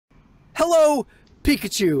Hello,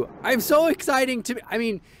 Pikachu. I'm so exciting to...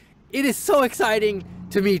 it is so exciting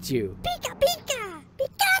to meet you. Pika Pika!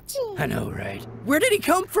 Pikachu! I know, right? Where did he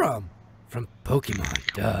come from? From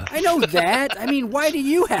Pokemon, duh. I know that. Why do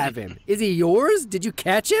you have him? Is he yours? Did you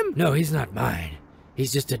catch him? No, he's not mine.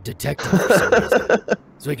 He's just a detective for some reason.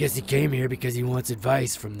 So I guess he came here because he wants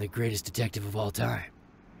advice from the greatest detective of all time.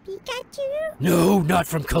 Pikachu? No, not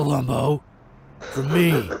from Columbo. From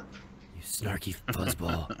me. You snarky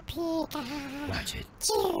fuzzball. Pikachu. Watch it.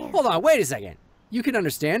 Hold on, wait a second. You can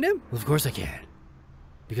understand him? Well, of course I can.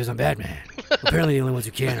 Because I'm Batman. Apparently the only ones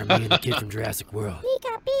who can are me and the kid from Jurassic World.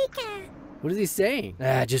 Pika Pika! What is he saying?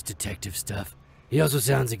 Just detective stuff. He also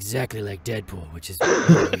sounds exactly like Deadpool, which is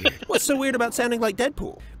really weird. What's so weird about sounding like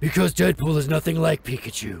Deadpool? Because Deadpool is nothing like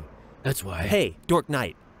Pikachu. That's why. Hey, Dork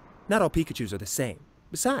Knight. Not all Pikachus are the same.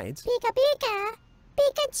 Besides... Pika Pika!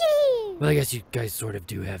 Pikachu! Well, I guess you guys sort of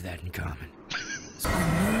do have that in common.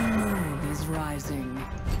 A new moon is rising.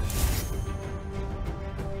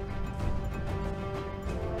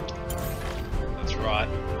 That's right,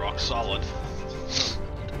 rock solid.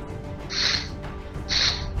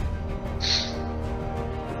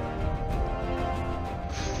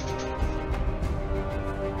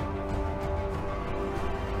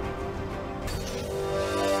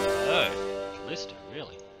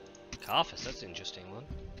 Carthus, that's an interesting one.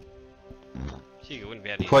 Hugo wouldn't be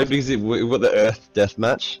able to Probably because we've got the Earth Death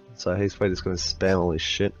match, so he's probably just going to spam all his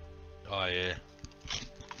shit. Oh yeah.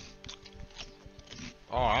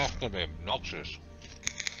 Oh, that's gonna be obnoxious.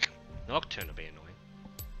 Nocturne will be annoying.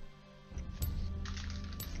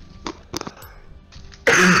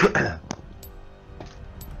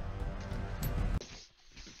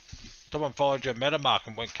 Someone followed your metamark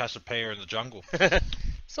and went Cassiopeia in the jungle.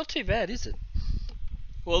 It's not too bad, is it?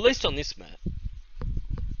 Well, at least on this map.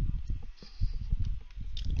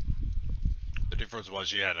 The difference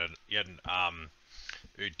was you had an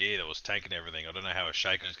Udyr that was tanking everything. I don't know how a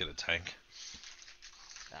Shaker's gonna tank.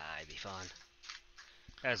 Ah, he'd be fine.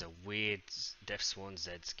 That was a weird Death Swan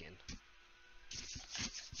Z skin.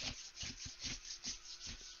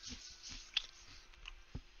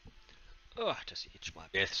 Oh, just itch my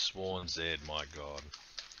Death Swan Z, my god.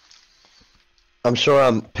 I'm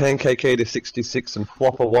sure Pancake Eater 66 and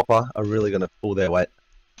Flopper Whopper are really going to pull their weight.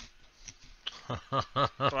 Well,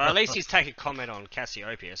 at least he's taken comment on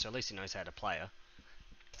Cassiopeia, so at least he knows how to play her.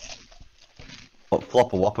 What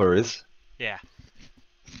Flopper Whopper is? Yeah.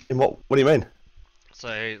 In what do you mean?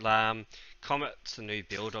 So, Comet's the new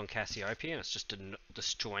build on Cassiopeia, and it's just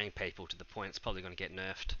destroying people to the point it's probably going to get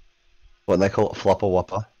nerfed. What, they call it Flopper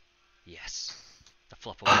Whopper? Yes. The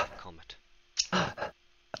Flopper Whopper Comet.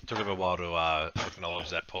 Took him a while to acknowledge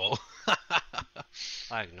that, Paul.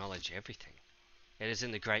 I acknowledge everything. It is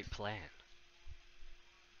in the great plan.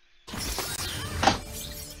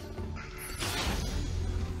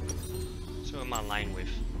 So who am I in lane with?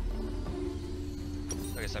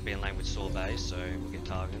 I guess I'll be in lane with Sorbet, so we'll get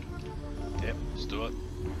targeted. Yep, let's do it.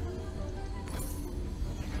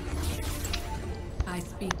 I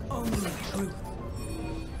speak only truth.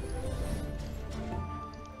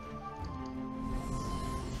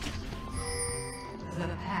 The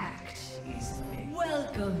pact is made.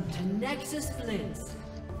 Welcome to Nexus Blitz.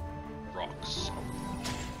 Rocks.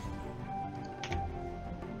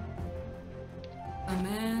 A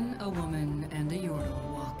man, a woman, and a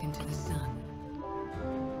Yordle walk into the sun.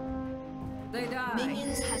 They die.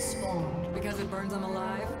 Minions have spawned. Because it burns them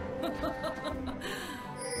alive.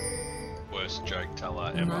 Worst joke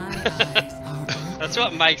teller ever. My eyes are open. That's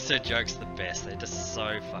what makes her jokes the best. They're just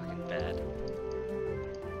so fucking bad.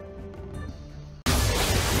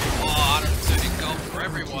 Oh, 130 gold for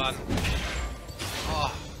everyone.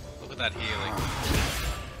 Oh, look at that healing.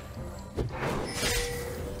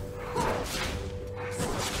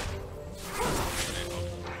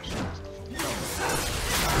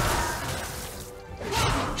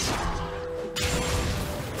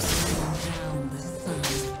 Down the sun.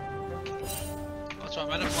 That's right,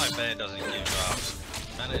 man. My band doesn't give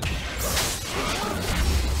manage.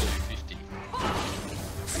 250.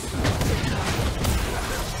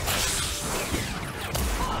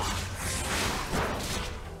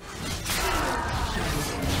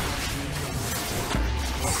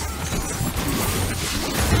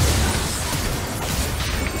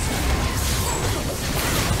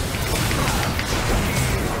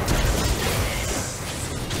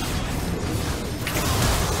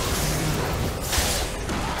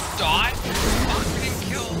 Die? Fuck, we didn't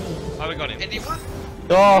kill. Oh, we got him. Anyone?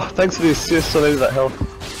 Oh, thanks for the assist, I needed that help.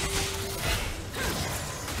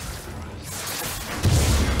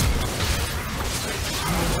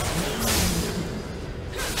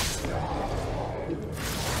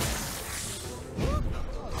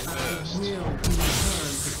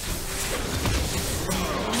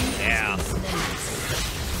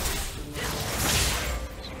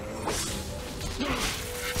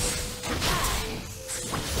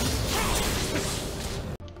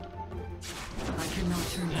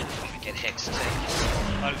 Hex tech.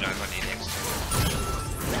 I don't know if I need Hex tech.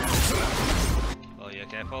 Oh, you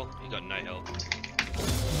okay, Paul? You got no help.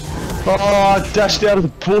 Oh, I dashed out of the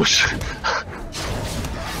bush.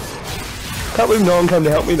 Can't believe no one came to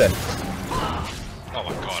help me then. Oh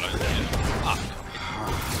my god, I did. Fuck.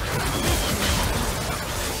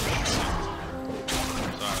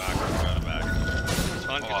 Sorry, I got it back. It's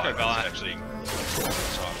fine, Oh, go Bella. actually.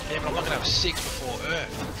 Yeah, but I'm not gonna have 6 before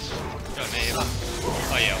Earth. Got me.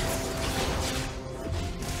 Oh yeah.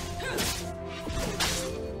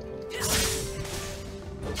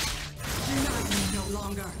 No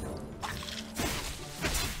longer.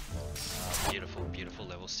 Beautiful, beautiful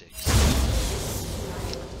level 6.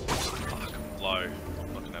 Fuck, I'm low.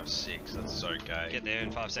 I'm not gonna have 6. That's so gay. Get there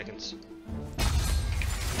in 5 seconds.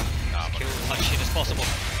 Nah, Kill as much shit as possible.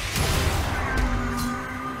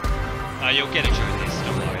 You'll get it during this,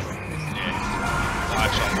 don't worry. yeah.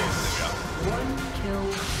 Actually, I will. There we go. One kill,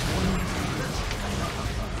 one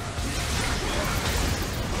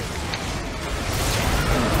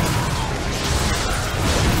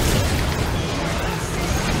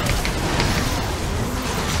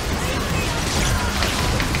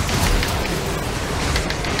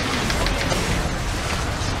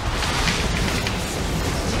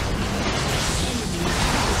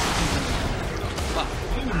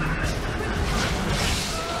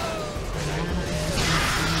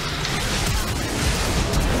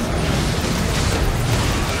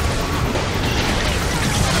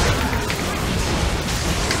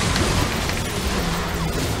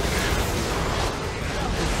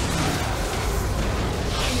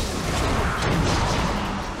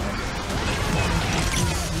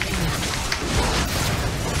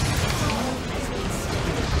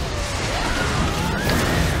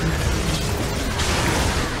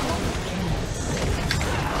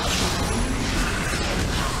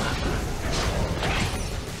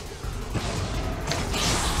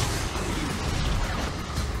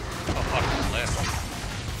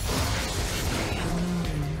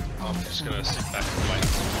I'm just gonna sit back and wait.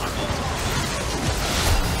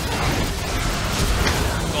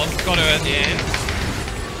 Got her at the end.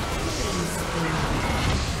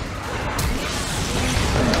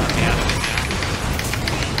 Out of it now.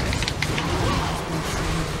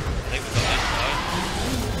 I think we got that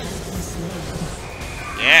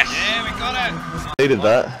though. Yes! Yeah, we got it! Needed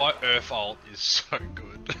that. My Earth ult is so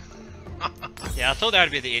good. Yeah, I thought that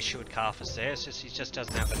would be the issue with Carthus there. It's just he just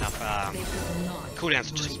doesn't have enough cooldowns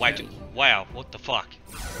to just wait. Wow, what the fuck?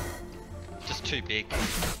 Just too big.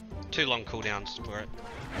 Too long cooldowns for it.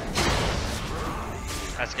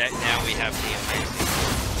 That's great. Now we have the amazing.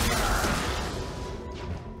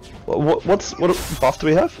 What buff do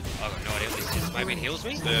we have? I've got no idea what this is. Maybe it heals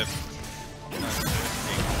me? The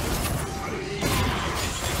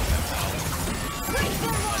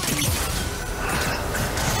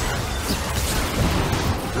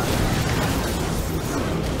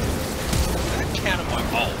counter my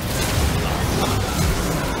ult.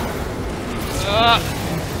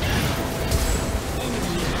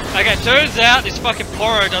 Okay, turns out this fucking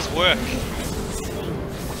Poro does work.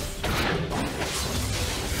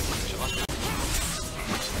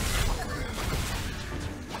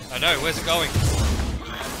 I know, where's it going?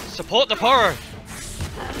 Support the Poro!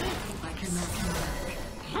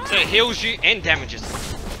 So it heals you and damages.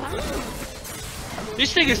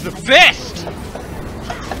 This thing is the best!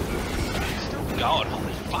 God,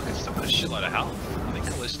 holy fuck, it's still got a shitload of health. I think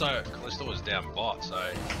Callisto was down bot, so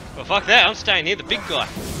Well, fuck that, I'm staying near the big guy.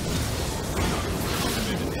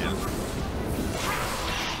 moving down.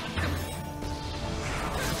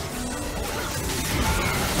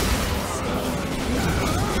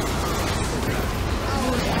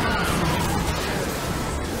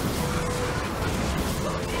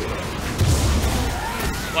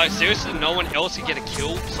 Like, seriously, no one else could get a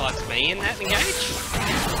kill besides me in that engage?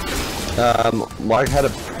 I had a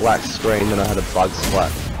black screen and I had a bug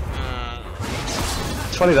splat.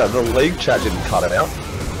 It's funny that the league chat didn't cut it out.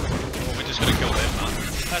 Well, we're just gonna kill them, huh?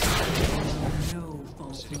 That's no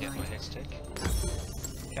false to get my head stick.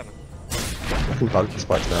 Come on. Fucking bug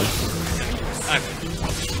splats, man.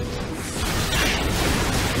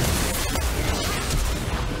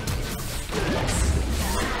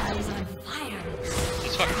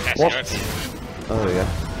 It's fucking What? Cassiopeia. Oh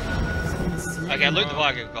yeah. Okay, loot the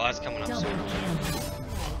Vigo guys coming up soon.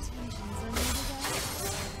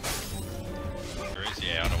 There is,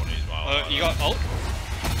 yeah, I don't want to use my ult. You got ult?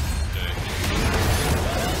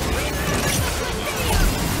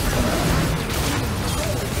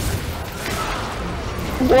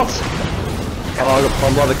 What? Oh, I got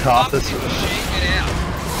pumped by the Carthus. Shit, get out!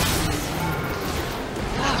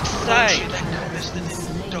 Say! That Callisto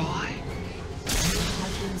didn't die.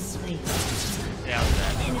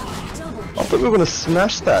 thought we were gonna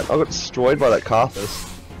smash that. I got destroyed by that Carthus.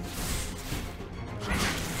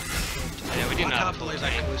 Yeah, we didn't I have can't believe they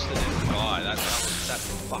twisted it and die. That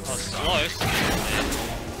fucking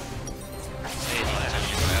close.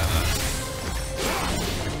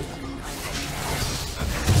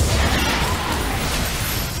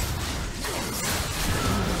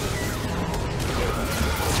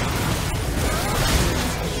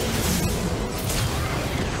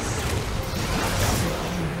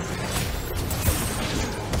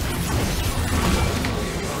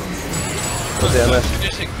 sucks. Damn it.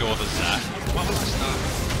 Just ignore the Zap. What was the start?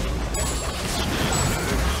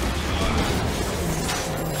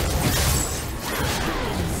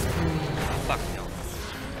 Fuck no.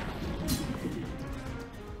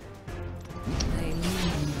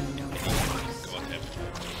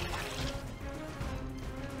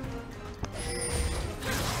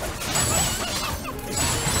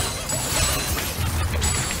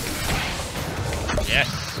 Yes.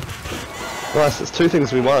 Nice, it's 2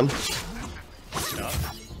 things we won.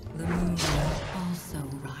 The moon also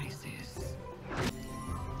rises.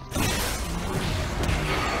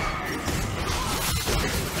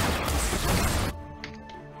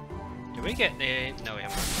 Did we get there? No, we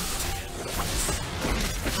haven't.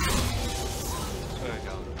 Where are we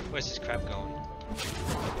going? Where's this crab going?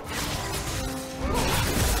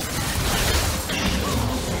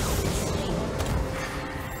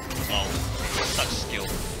 Oh, such skill.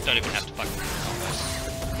 Don't even have to fucking combos.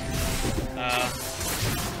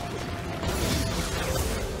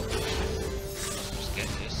 Just get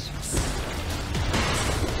this.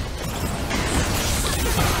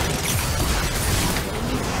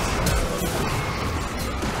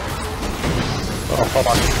 Oh,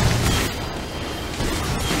 fuck.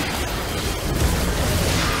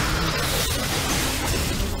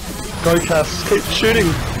 Go, Cass. Keep shooting.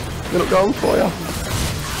 They're not going for you.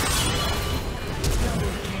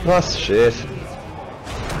 Nice shit.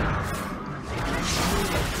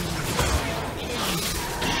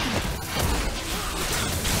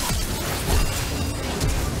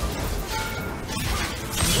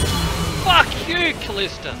 Fuck you,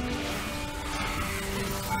 Callista!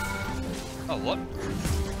 Oh, what?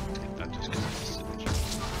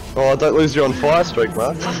 Oh, don't lose you on fire streak,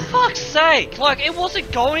 man. For fuck's sake! Like, it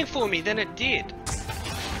wasn't going for me, then it did.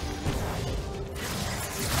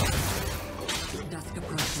 Dusk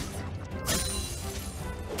approaches.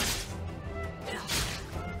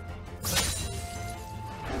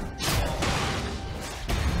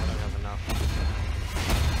 Don't have enough.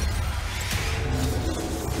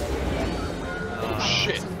 Oh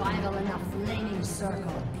shit. Survival in a flaming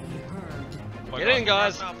circle. Oh my Get in,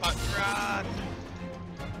 God, guys. Run, run, run.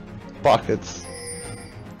 Buckets.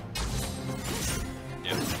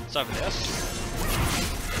 Yep, it's over there.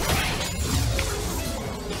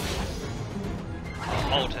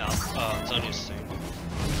 Old house. Oh, it's only soon.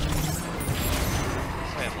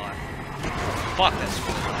 Say it like. Fuck, that's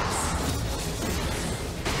really nice.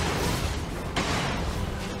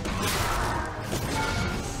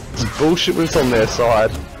 It's bullshit when it's on their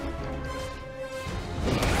side.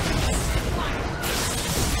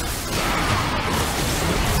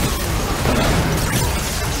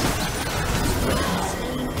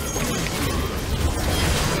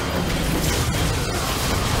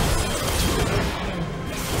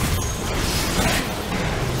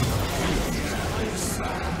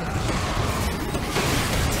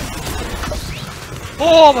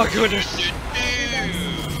 Oh my goodness!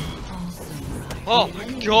 Oh my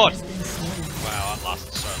god! Wow, that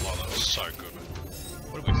lasted so long. That was so good.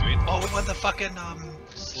 What did we do? Oh, we won the fucking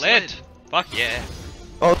Sled! Fuck yeah!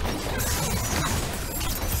 Oh,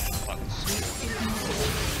 Fuck.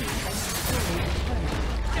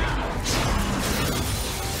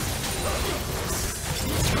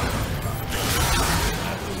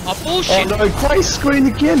 Oh oh bullshit! no, grey screen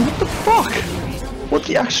again. What the fuck? What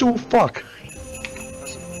the actual fuck?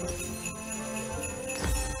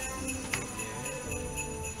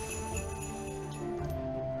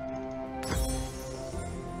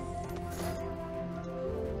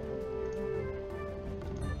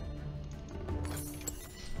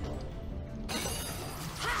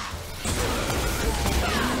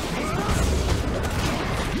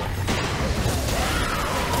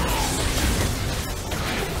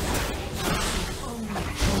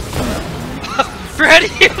 Freddy!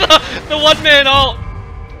 The one man ult!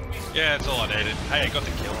 Yeah, that's all I needed. Hey, I got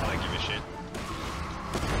the kill. I don't give a shit.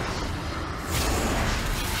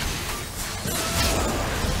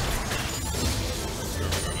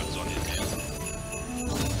 It's on his head.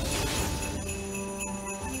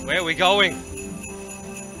 Where are we going?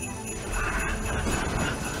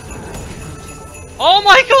 Oh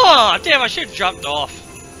my god! Damn, I should have jumped off.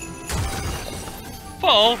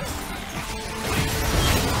 Paul.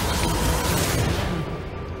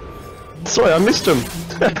 Sorry, I missed him.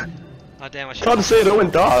 Oh damn, I should Can't see it, it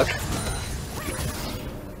went dark.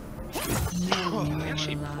 we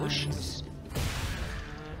actually push this.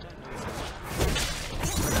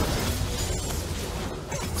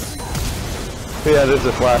 Yeah, there's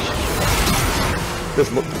a flash.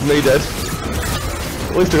 Just me dead.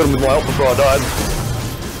 At least I got him with my ult before I died.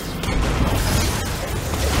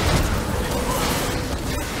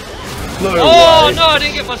 No Oh way. no, I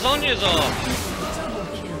didn't get my Zonias off.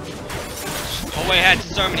 Oh, we had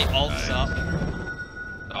so many ults up.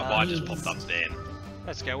 Oh, mine just popped up then.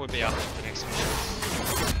 Let's go, we'll be up for the next mission.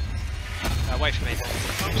 Wait for me. 10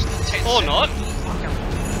 Or seconds. not.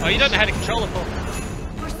 Oh, you don't know how to control it, Paul.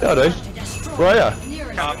 Yeah, I do. Where are ya?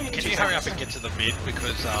 Can you hurry up and get to the mid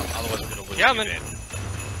because otherwise we're gonna lose Yeah, you man. then.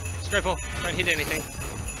 Screw Paul, don't hit anything.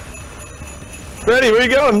 Ready, where you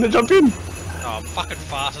going? Jump in. Oh, I'm fucking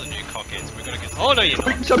faster than you cockheads. We're gonna get. Oh no, you're not.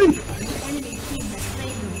 Quick, jump in. The enemy team has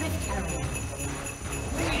slain the rift carrier.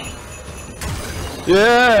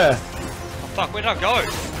 Yeah. Oh, fuck, where did I go?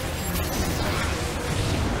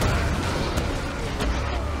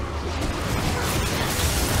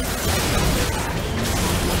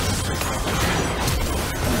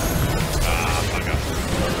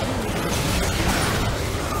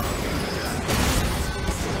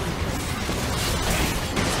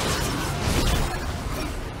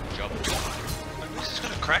 Job. What's this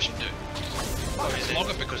gonna crash and do? Oh, he's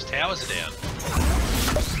longer because towers are down.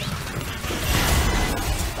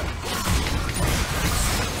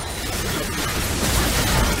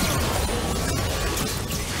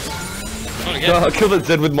 Not again. No, I killed it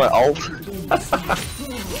Zed with my ult.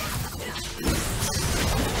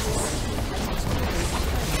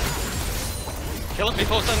 Kill it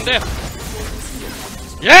before sudden death.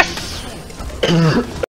 Yes!